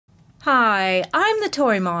Hi, I'm the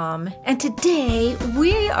Toy Mom, and today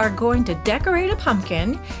we are going to decorate a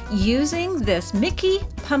pumpkin using this Mickey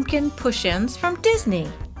pumpkin push-ins from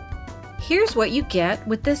Disney. Here's what you get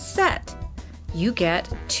with this set. You get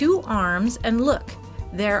 2 arms, and look,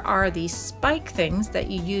 there are these spike things that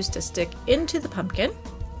you use to stick into the pumpkin.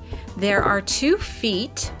 There are 2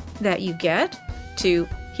 feet that you get to,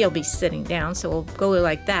 he'll be sitting down, so we'll go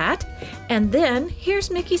like that. And then here's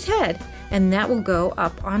Mickey's head, and that will go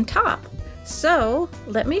up on top. So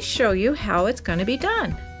let me show you how it's going to be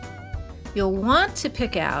done. You'll want to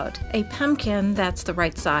pick out a pumpkin that's the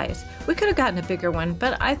right size. We could have gotten a bigger one,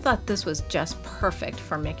 but I thought this was just perfect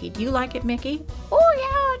for Mickey. Do you like it, Mickey? Oh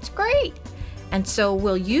yeah, it's great. And so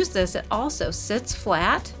we'll use this. It also sits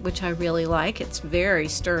flat, which I really like. It's very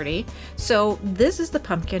sturdy. So this is the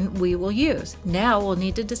pumpkin we will use. Now we'll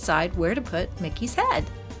need to decide where to put Mickey's head.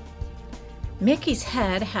 Mickey's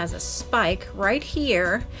head has a spike right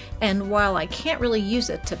here, and while I can't really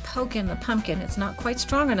use it to poke in the pumpkin, it's not quite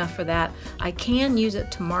strong enough for that, I can use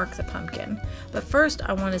it to mark the pumpkin. But first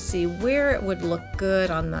I want to see where it would look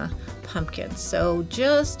good on the pumpkin. So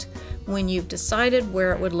just when you've decided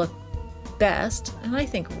where it would look best, and I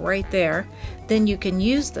think right there, then you can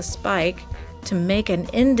use the spike to make an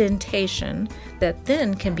indentation that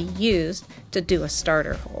then can be used to do a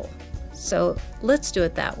starter hole. So let's do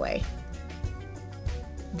it that way.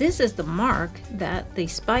 This is the mark that the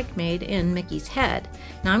spike made in Mickey's head.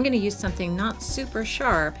 Now I'm going to use something not super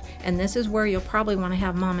sharp, and this is where you'll probably want to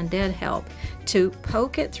have Mom and Dad help to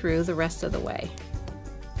poke it through the rest of the way.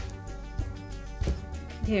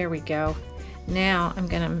 There we go. Now I'm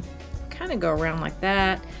going to kind of go around like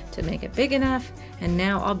that to make it big enough, and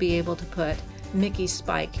now I'll be able to put Mickey's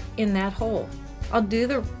spike in that hole. I'll do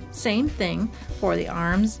the same thing for the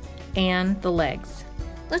arms and the legs.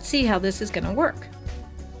 Let's see how this is going to work.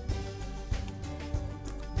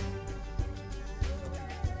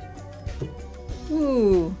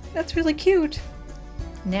 Ooh, that's really cute.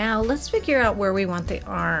 Now let's figure out where we want the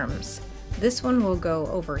arms. This one will go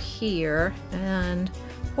over here, and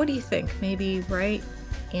what do you think? Maybe right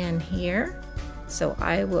in here? So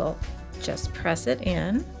I will just press it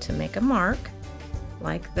in to make a mark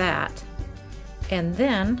like that. And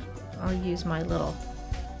then I'll use my little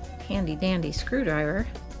handy dandy screwdriver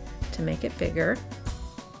to make it bigger.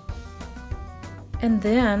 And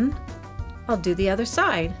then I'll do the other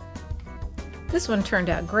side. This one turned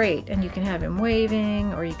out great, and you can have him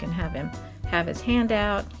waving, or you can have him have his hand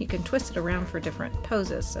out. You can twist it around for different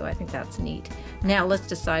poses, so I think that's neat. Now let's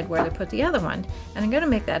decide where to put the other one. And I'm going to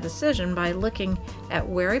make that decision by looking at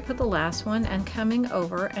where I put the last one and coming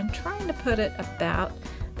over and trying to put it about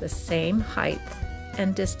the same height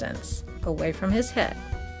and distance away from his head.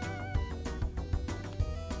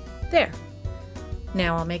 There.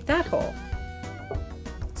 Now I'll make that hole.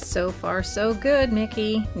 So far so good,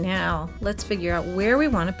 Mickey. Now let's figure out where we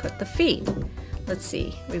want to put the feet. Let's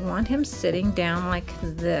see, we want him sitting down like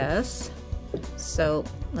this. So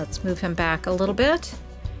let's move him back a little bit,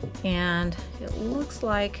 and it looks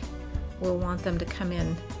like we'll want them to come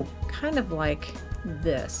in kind of like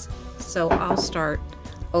this. So I'll start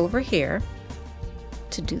over here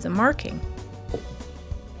to do the marking.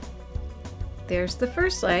 There's the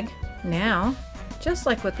first leg. Now, just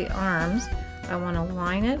like with the arms, I want to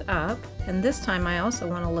line it up, and this time I also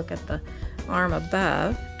want to look at the arm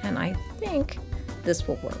above, and I think this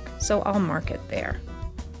will work. So I'll mark it there.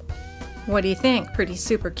 What do you think? Pretty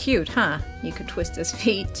super cute, huh? You could twist his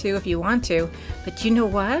feet too if you want to, but you know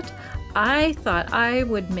what? I thought I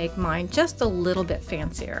would make mine just a little bit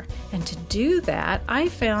fancier, and to do that I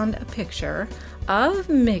found a picture of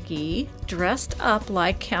Mickey dressed up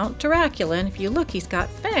like Count Dracula, and if you look, he's got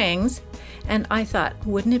fangs. And I thought,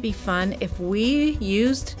 wouldn't it be fun if we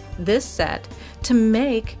used this set to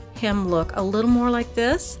make him look a little more like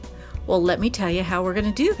this? Well, let me tell you how we're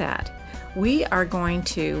going to do that. We are going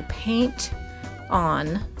to paint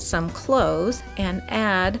on some clothes and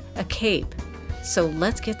add a cape. So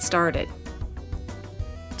let's get started.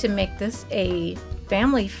 To make this a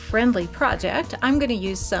family-friendly project, I'm going to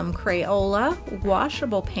use some Crayola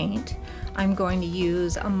washable paint. I'm going to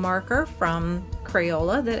use a marker from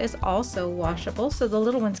Crayola that is also washable, so the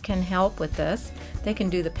little ones can help with this. They can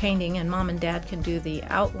do the painting, and Mom and Dad can do the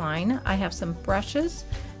outline. I have some brushes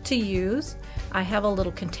to use. I have a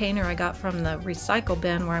little container I got from the recycle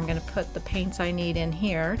bin where I'm going to put the paints I need in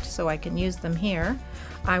here so I can use them here.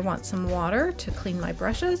 I want some water to clean my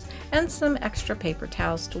brushes and some extra paper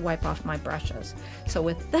towels to wipe off my brushes. So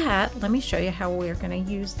with that, let me show you how we're going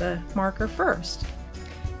to use the marker first.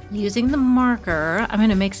 Using the marker, I'm going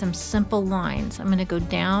to make some simple lines. I'm going to go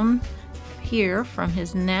down here from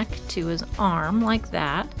his neck to his arm like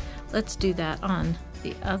that. Let's do that on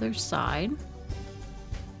the other side.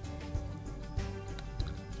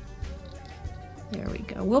 There we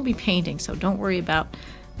go. We'll be painting, so don't worry about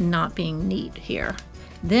not being neat here.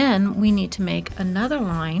 Then we need to make another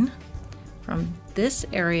line from this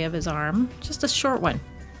area of his arm, just a short one,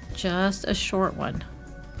 just a short one.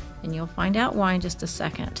 And you'll find out why in just a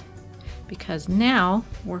second, because now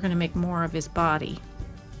we're going to make more of his body.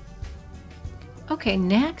 Okay,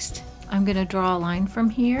 next I'm going to draw a line from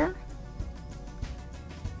here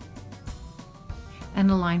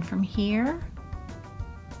and a line from here.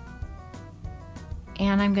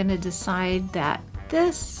 And I'm going to decide that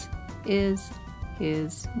this is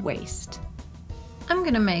his waist. I'm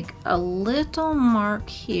going to make a little mark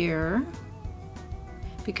here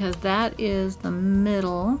because that is the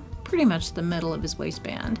middle, pretty much the middle of his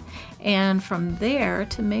waistband. And from there,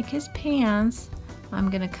 to make his pants, I'm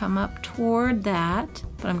going to come up toward that,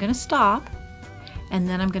 but I'm going to stop. And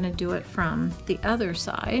then I'm going to do it from the other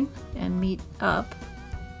side and meet up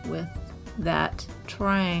with that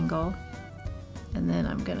triangle. And then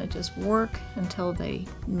I'm going to just work until they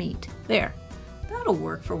meet there. That'll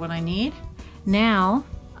work for what I need. Now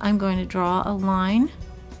I'm going to draw a line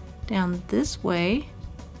down this way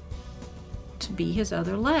to be his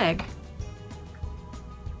other leg.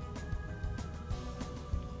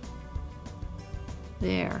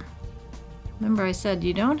 There. Remember I said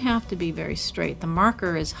you don't have to be very straight. The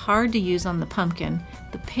marker is hard to use on the pumpkin.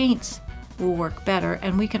 The paints will work better,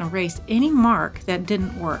 and we can erase any mark that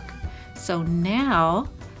didn't work. So now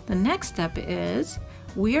the next step is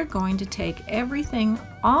we are going to take everything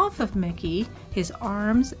off of Mickey, his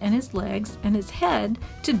arms and his legs and his head,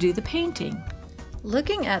 to do the painting.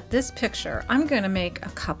 Looking at this picture, I'm going to make a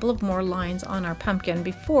couple of more lines on our pumpkin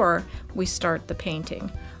before we start the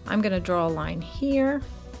painting. I'm going to draw a line here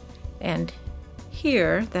and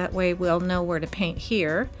here, that way we'll know where to paint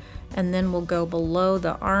here, and then we'll go below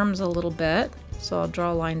the arms a little bit, so I'll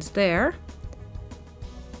draw lines there.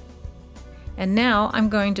 And now I'm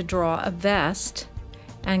going to draw a vest.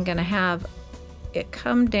 I'm going to have it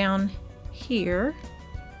come down here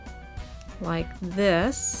like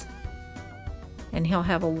this, and he'll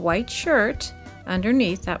have a white shirt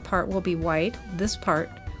underneath. That part will be white, this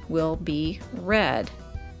part will be red.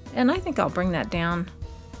 And I think I'll bring that down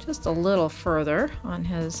just a little further on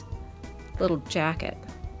his little jacket.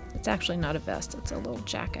 It's actually not a vest, it's a little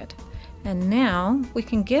jacket. And now we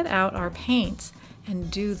can get out our paints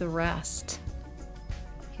and do the rest.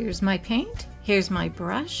 Here's my paint, here's my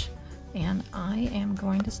brush, and I am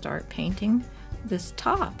going to start painting this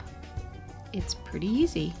top. It's pretty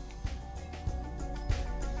easy.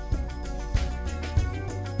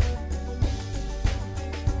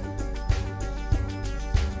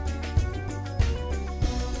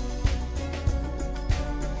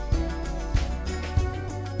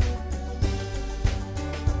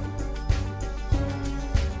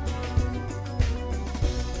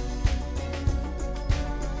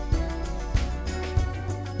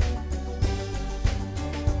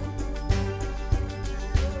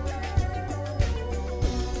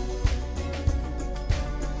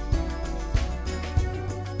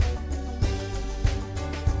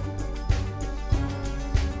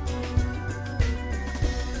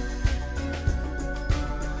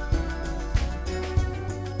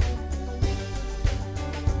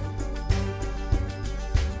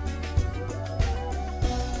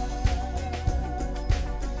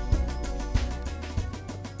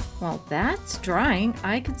 While that's drying,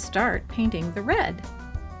 I could start painting the red.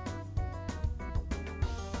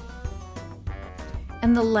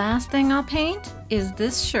 And the last thing I'll paint is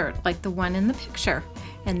this shirt, like the one in the picture.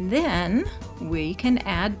 And then we can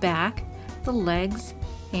add back the legs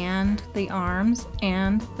and the arms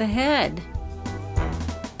and the head.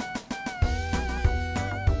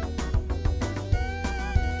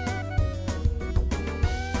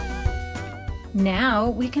 Now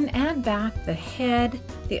we can add back the head,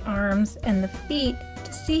 the arms, and the feet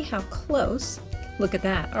to see how close, look at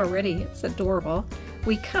that, already it's adorable,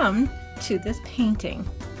 we come to this painting.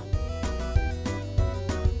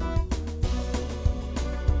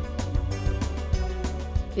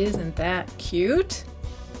 Isn't that cute?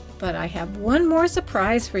 But I have one more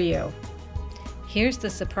surprise for you. Here's the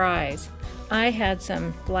surprise. I had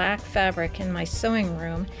some black fabric in my sewing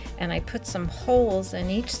room, and I put some holes in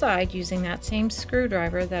each side using that same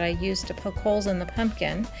screwdriver that I used to poke holes in the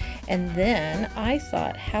pumpkin. And then I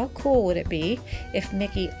thought, how cool would it be if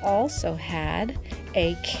Mickey also had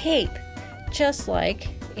a cape, just like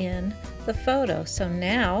in the photo. So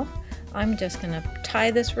now I'm just going to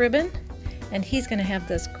tie this ribbon, and he's going to have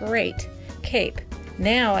this great cape.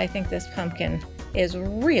 Now I think this pumpkin is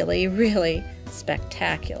really, really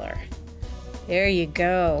Spectacular. There you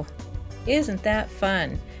go. Isn't that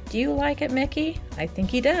fun? Do you like it, Mickey? I think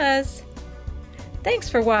he does. Thanks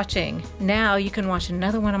for watching. Now you can watch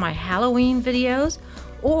another one of my Halloween videos,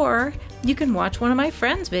 or you can watch one of my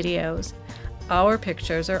friends' videos. Our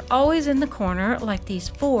pictures are always in the corner like these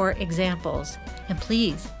 4 examples. And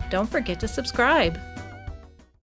please, don't forget to subscribe.